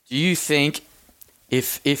 Do you think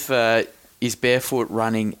is barefoot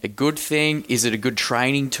running a good thing? Is it a good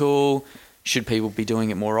training tool? Should people be doing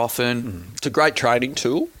it more often? It's a great training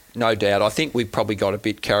tool, no doubt. I think we've probably got a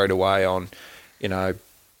bit carried away on,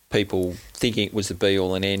 people thinking it was the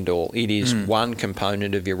be-all and end-all. It is one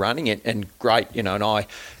component of your running, and great, and I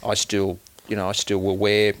still will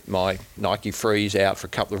wear my Nike Frees out for a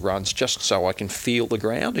couple of runs just so I can feel the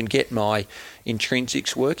ground and get my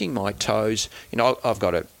intrinsics working, my toes. I've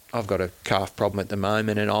got a calf problem at the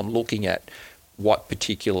moment, and I'm looking at what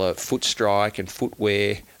particular foot strike and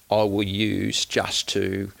footwear I will use just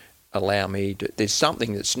to allow me to. There's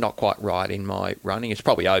something that's not quite right in my running. It's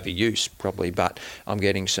probably overuse, but I'm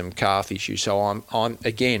getting some calf issues. So I'm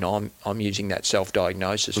using that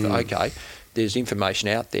self-diagnosis for okay. There's information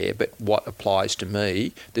out there, but what applies to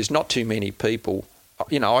me? There's not too many people.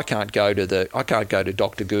 I can't go to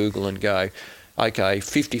Dr. Google and go, okay,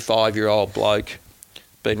 55-year-old bloke,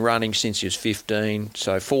 been running since he was 15,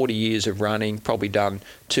 so 40 years of running, probably done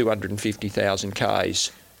 250,000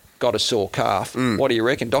 Ks, got a sore calf. What do you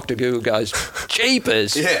reckon? Dr. Google goes,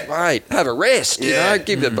 jeepers, mate, have a rest,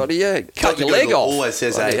 give the body, cut Dr. your leg Google off. always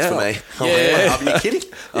says AIDS for me. Yeah. Are you kidding?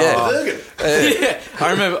 Yeah.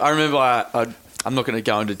 I remember. I'm not going to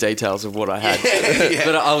go into details of what I had,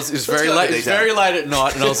 but it was very late. It was very late at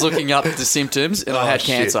night, and I was looking up the symptoms, and I had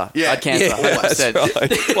cancer. Yeah. I had cancer. That's 100%.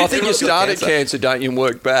 right. Well, I think you start at cancer, don't you, and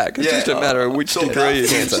work back. It's just a matter of which degree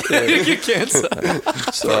it is. You get cancer.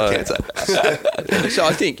 So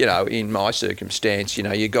I think, in my circumstance,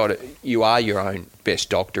 you are your own best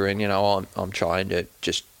doctor, and I'm trying to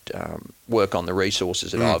just work on the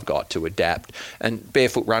resources that I've got to adapt, and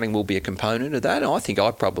barefoot running will be a component of that. And I think I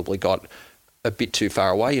probably got a bit too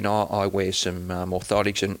far away. I wear some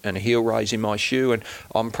orthotics and a heel raise in my shoe, and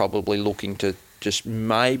I'm probably looking to just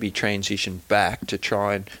maybe transition back to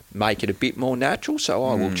try and make it a bit more natural. So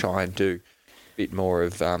I will try and do a bit more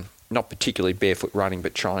of, not particularly barefoot running,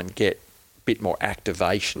 but try and get a bit more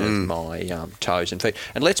activation of my toes and feet.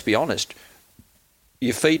 And let's be honest,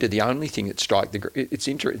 your feet are the only thing that strike it's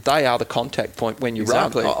interesting. They are the contact point when you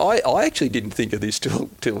run. I actually didn't think of this till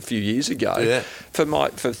a few years ago. Yeah. For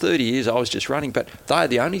 30 years I was just running, but they are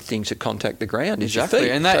the only things that contact the ground. Exactly, is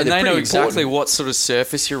your feet. and they know exactly what sort of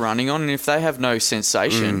surface you're running on, and if they have no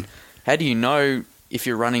sensation, how do you know if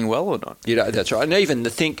you're running well or not? That's right. And even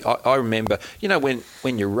I remember,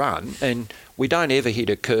 when you run, and we don't ever hit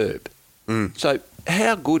a curb. So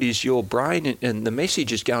how good is your brain, and the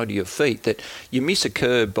message is going to your feet that you miss a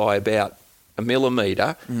curb by about a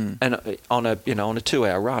millimetre, and on a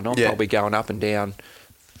 2-hour run, I'm probably going up and down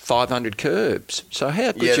 500 curbs. So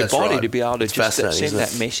how good's your body to be able to just send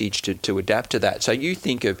that message to adapt to that? So you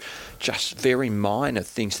think of just very minor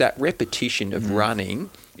things. That repetition of running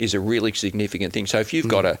is a really significant thing. So if you've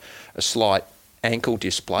got a slight ankle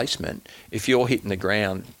displacement, if you're hitting the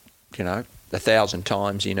ground, 1,000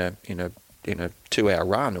 times in a 2-hour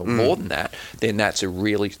run or more than that, then that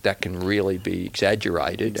can really be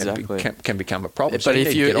exaggerated and can become a problem. But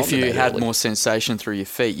if you had more sensation through your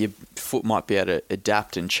feet, your foot might be able to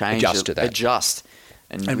adapt and change, adjust to that.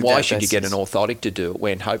 And why should you get an orthotic to do it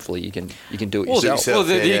when hopefully you can do it yourself?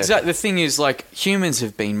 The thing is, like, humans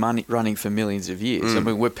have been running for millions of years. I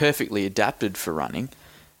mean, we're perfectly adapted for running,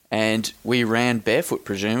 and we ran barefoot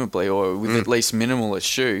presumably, or with at least minimalist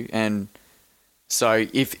shoe. And so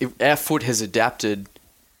if our foot has adapted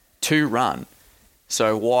to run,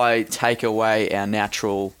 so why take away our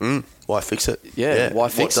natural... Why fix it? Why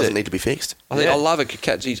fix it? What doesn't need to be fixed? I love it.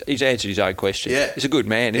 He's answered his own question. Yeah. He's a good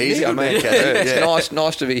man, isn't he? He's a good man, Kat. It's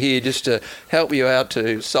nice to be here just to help you out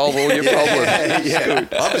to solve all your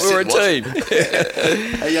problems. We're a team.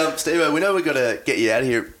 Hey, Steve, we know we've got to get you out of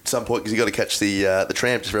here at some point because you've got to catch the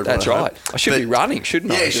tram just for everyone. That's right. I should be running,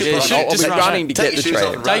 shouldn't I? I'll be running to get the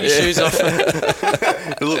tram. Take your shoes off.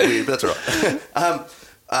 It'll look weird, but that's all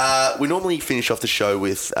right. We normally finish off the show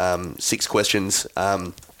with 6 questions.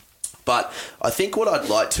 But I think what I'd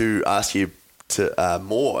like to ask you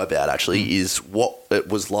more about actually is what it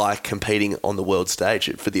was like competing on the world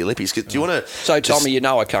stage for the Olympics. Do you want to? So Tommy,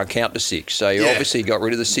 I can't count to 6. So you obviously got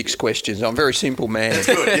rid of the 6 questions. I'm a very simple man. That's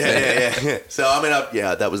good. Yeah. So I mean,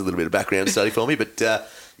 that was a little bit of background study for me, but.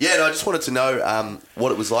 I just wanted to know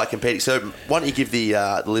what it was like competing. So why don't you give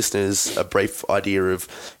the listeners a brief idea of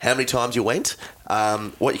how many times you went,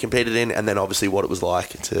 what you competed in, and then obviously what it was like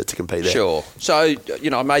to compete there. Sure. So,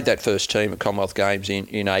 I made that first team at Commonwealth Games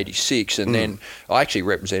in 86, and then I actually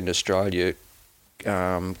represented Australia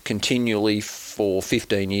continually for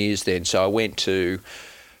 15 years then. So I went to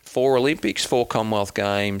 4 Olympics, 4 Commonwealth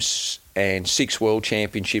Games, and 6 World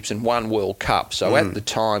Championships and 1 World Cup. So at the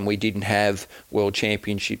time, we didn't have World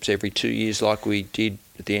Championships every 2 years like we did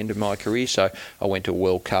at the end of my career. So I went to a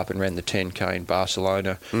World Cup and ran the 10K in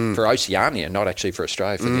Barcelona for Oceania, not actually for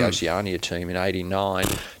Australia, for the Oceania team in '89.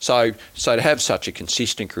 So to have such a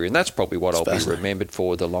consistent career, and that's probably what I'll be remembered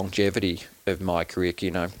for, the longevity of my career.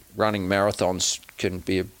 You know, running marathons can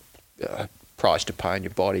be a price to pay in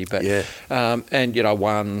your body, but and you know,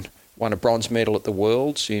 won a bronze medal at the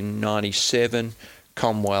Worlds in '97.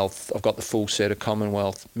 Commonwealth, I've got the full set of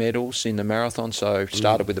Commonwealth medals in the marathon. So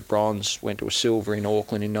started with the bronze, went to a silver in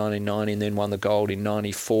Auckland in 1990, and then won the gold in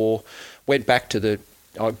 '94. Went back to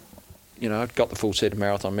I got the full set of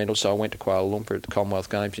marathon medals, so I went to Kuala Lumpur at the Commonwealth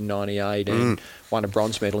Games in '98 and won a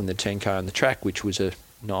bronze medal in the 10K on the track, which was a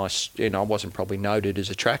nice, I wasn't probably noted as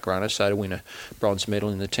a track runner, so to win a bronze medal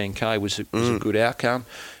in the 10K was a good outcome.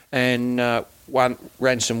 And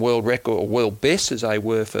ran some world record or world best as they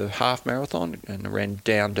were for half marathon, and ran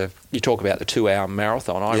down to, you talk about the 2-hour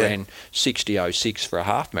marathon, I ran 60:06 for a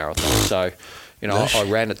half marathon. So, I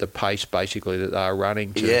ran at the pace basically that they were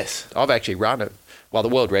running. I've actually run it. Well, the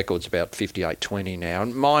world record's about 58:20 now,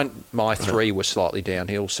 and my 3 were slightly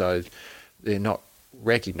downhill, so they're not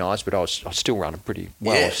recognised, but I still running pretty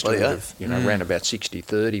well. Ran about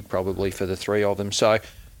 60:30 probably for the 3 of them. So,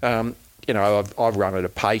 I've run at a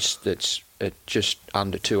pace that's at just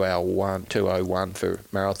under 2:01 for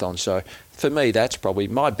marathon. So for me, that's probably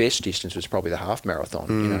my best distance was probably the half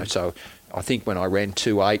marathon. So I think when I ran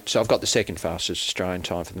 2:08, so I've got the second fastest Australian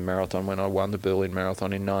time for the marathon when I won the Berlin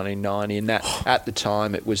Marathon in 1990, and that at the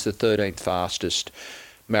time it was the 13th fastest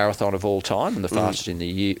marathon of all time and the fastest in the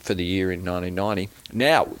year for the year in 1990.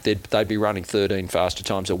 Now they'd be running 13 faster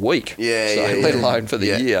times a week, let alone for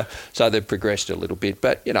the year. So they've progressed a little bit.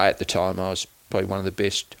 But at the time I was probably one of the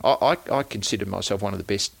best. I consider myself one of the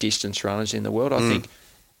best distance runners in the world. I think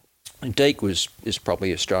Deek is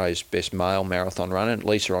probably Australia's best male marathon runner. And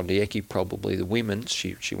Lisa Ondieki probably the women's.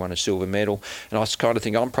 She won a silver medal. And I kind of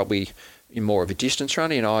think I'm probably more of a distance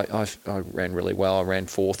runner. I ran really well. I ran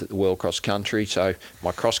 4th at the World Cross Country. So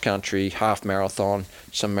my cross country, half marathon,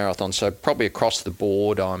 some marathons. So probably across the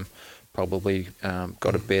board, I'm probably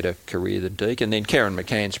got a better career than Deek. And then Karen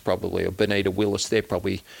McCann's probably, or Benita Willis, they're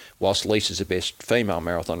probably, whilst Lisa's the best female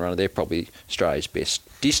marathon runner, they're probably Australia's best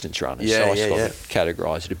distance runners. So I sort of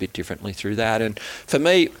categorise it a bit differently through that. And for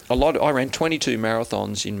me, I ran 22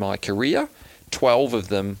 marathons in my career. 12 of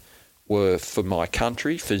them were for my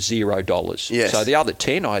country for $0. So the other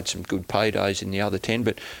 10, I had some good paydays in the other 10,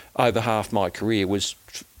 but over half my career was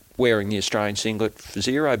wearing the Australian singlet for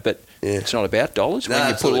 $0. But it's not about dollars. When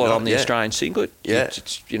you put a lot on the Australian singlet,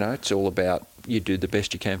 it's all about you do the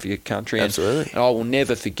best you can for your country. Absolutely. And I will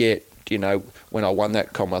never forget, when I won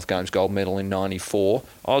that Commonwealth Games gold medal in '94,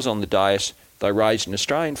 I was on the dais, they raised an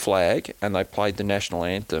Australian flag and they played the national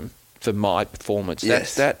anthem for my performance.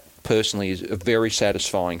 That personally is a very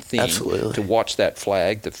satisfying thing to watch that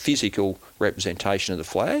flag, the physical representation of the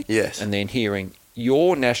flag, and then hearing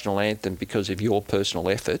your national anthem because of your personal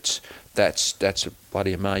efforts. That's a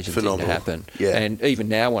bloody amazing thing to happen. And even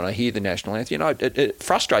now when I hear the national anthem, it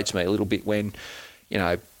frustrates me a little bit when,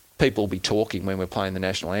 people will be talking when we're playing the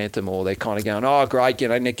national anthem, or they're kind of going, oh, great,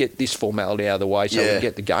 get this formality out of the way so we can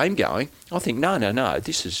get the game going. I think, no,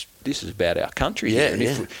 this is about our country here. And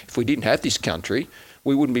if we didn't have this country,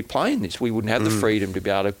 we wouldn't be playing this. We wouldn't have the freedom to be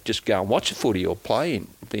able to just go and watch a footy or play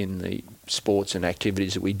in the sports and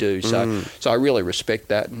activities that we do. So I really respect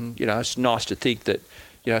that. And, it's nice to think that,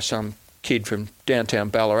 some kid from downtown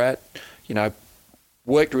Ballarat,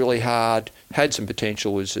 worked really hard, had some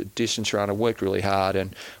potential as a distance runner, worked really hard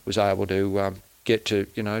and was able to get to,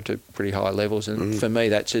 to pretty high levels. And for me,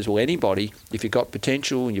 that says, well, anybody, if you've got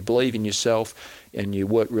potential and you believe in yourself and you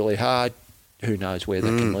work really hard, who knows where that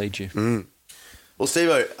can lead you. Well,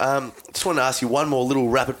 Steve-O, just wanted to ask you one more little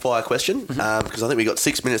rapid-fire question because I think we've got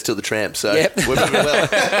 6 minutes till the tram, so we're moving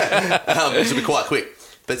well. This will be quite quick.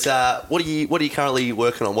 But what are you currently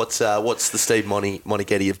working on? What's the Steve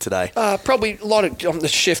Moneghetti of today? Probably a lot of. I'm the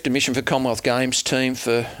chef de mission for Commonwealth Games team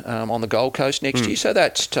for on the Gold Coast next year, so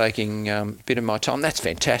that's taking a bit of my time. That's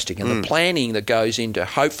fantastic, and the planning that goes into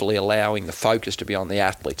hopefully allowing the focus to be on the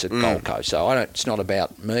athletes at Gold Coast. So it's not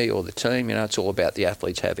about me or the team. It's all about the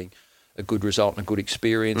athletes having a good result and a good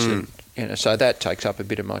experience, and so that takes up a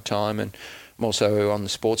bit of my time. And I'm also on the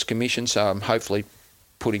Sports Commission, so I'm hopefully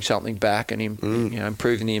putting something back and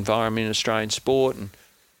improving the environment in Australian sport. And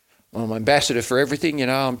I'm ambassador for everything. You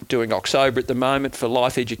know, I'm doing October at the moment for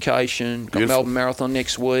life education. Got Melbourne Marathon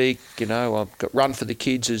next week. You know, I've got Run for the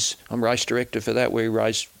Kids as I'm race director for that. We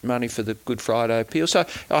raise money for the Good Friday Appeal. So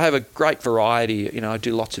I have a great variety. You know, I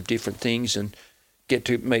do lots of different things and get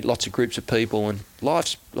to meet lots of groups of people. And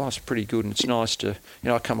life's pretty good. And it's nice to,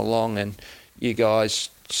 I come along and you guys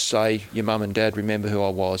say your mum and dad remember who I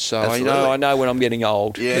was. So I know when I'm getting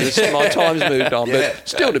old. Yeah. My time's moved on, but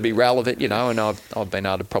still to be relevant, and I've been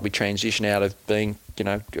able to probably transition out of being,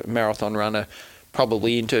 a marathon runner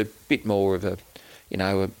probably into a bit more of a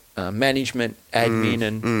management, admin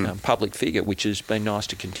and public figure, which has been nice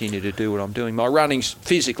to continue to do what I'm doing. My running's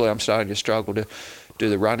physically, I'm starting to struggle to do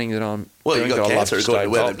the running that I'm doing. You got cancer according to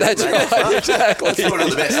weather. That's right, exactly. That's probably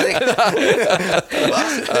the best thing.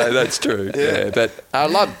 That's true. Yeah, but I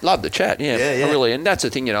love the chat. Yeah, I really, and that's the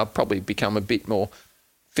thing. I've probably become a bit more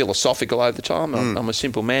philosophical over time. I'm a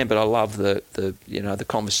simple man, but I love the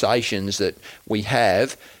conversations that we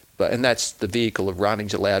have. And that's the vehicle of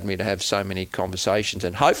running's allowed me to have so many conversations,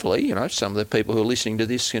 and hopefully, some of the people who are listening to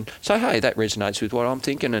this can say, "Hey, that resonates with what I'm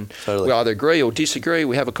thinking," and we either agree or disagree.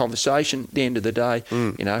 We have a conversation. At the end of the day,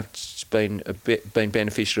 it's been been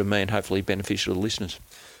beneficial to me, and hopefully beneficial to the listeners.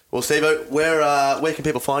 Well, Steve-o, where can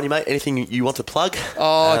people find you, mate? Anything you want to plug?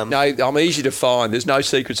 Oh, no, I'm easy to find. There's no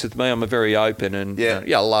secrets with me. I'm a very open and,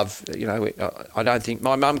 I love, I don't think,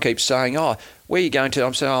 my mum keeps saying, where are you going to?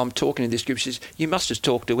 I'm saying, I'm talking to this group. She says, you must just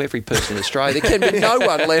talk to every person in Australia. There can be no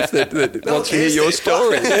one left that wants to hear your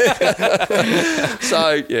story.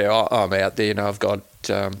 So, I'm out there and I've got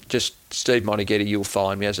just Steve Moneghetti, you'll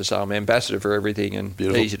find me. As I say, I'm ambassador for everything and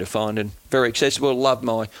easy to find and very accessible. Love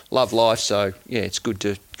life. So, it's good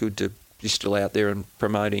to be still out there and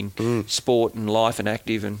promoting sport and life and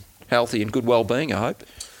active and healthy and good well-being, I hope.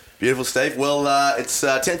 Beautiful, Steve. Well, it's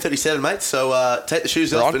 10:37, mate, so take the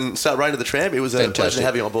shoes off and start running to the tram. It was a pleasure to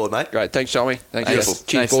have you on board, mate. Great. Thanks, Tommy. Thanks. Beautiful.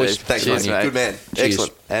 Cheers, boys. Thanks, Cheers, mate. Good man. Cheers.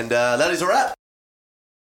 Excellent. And that is a wrap.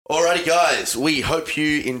 Alrighty, guys. We hope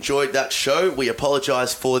you enjoyed that show. We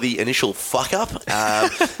apologise for the initial fuck-up.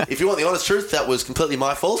 If you want the honest truth, that was completely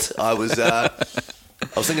my fault. I was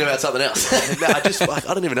thinking about something else. I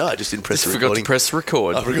don't even know. I just didn't press the recording. Forgot to press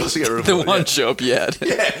record. I forgot to get record. The one job you had.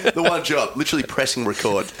 Yeah, the one job. Literally pressing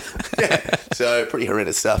record. Yeah, so pretty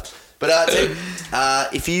horrendous stuff. But Tim,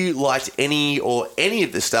 if you liked any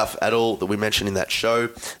of the stuff at all that we mentioned in that show,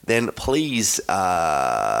 then please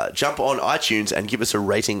jump on iTunes and give us a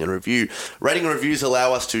rating and review. Rating and reviews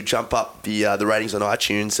allow us to jump up the ratings on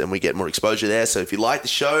iTunes, and we get more exposure there. So if you like the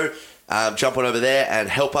show, jump on over there and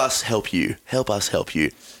help us help you. Help us help you.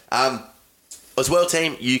 As well,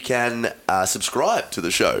 team, you can subscribe to the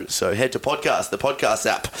show. So head to the podcast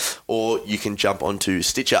app, or you can jump onto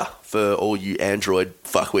Stitcher for all you Android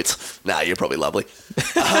fuckwits. Nah, you're probably lovely.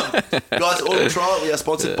 Guys, Audible Trial, we are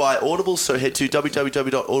sponsored by Audible, so head to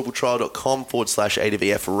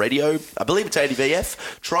www.audibletrial.com/ADVF radio. I believe it's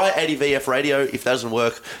ADVF. Try ADVF radio. If that doesn't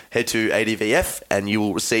work, head to ADVF and you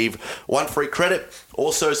will receive 1 free credit.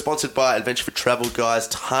 Also sponsored by Adventure Fit Travel, guys.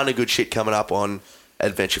 Ton of good shit coming up on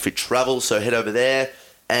Adventure Fit Travel, so head over there.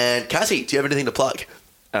 And Cassie, do you have anything to plug?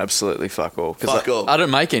 Absolutely fuck all. Fuck all. I don't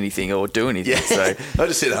make anything or do anything. Yeah. So I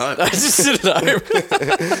just sit at home.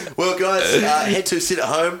 Well, guys, head to Sit at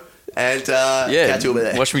Home and catch you over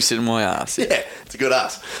there. Watch me sit in my ass. Yeah, it's a good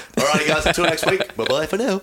ass. Alrighty, guys, until next week. Bye-bye for now.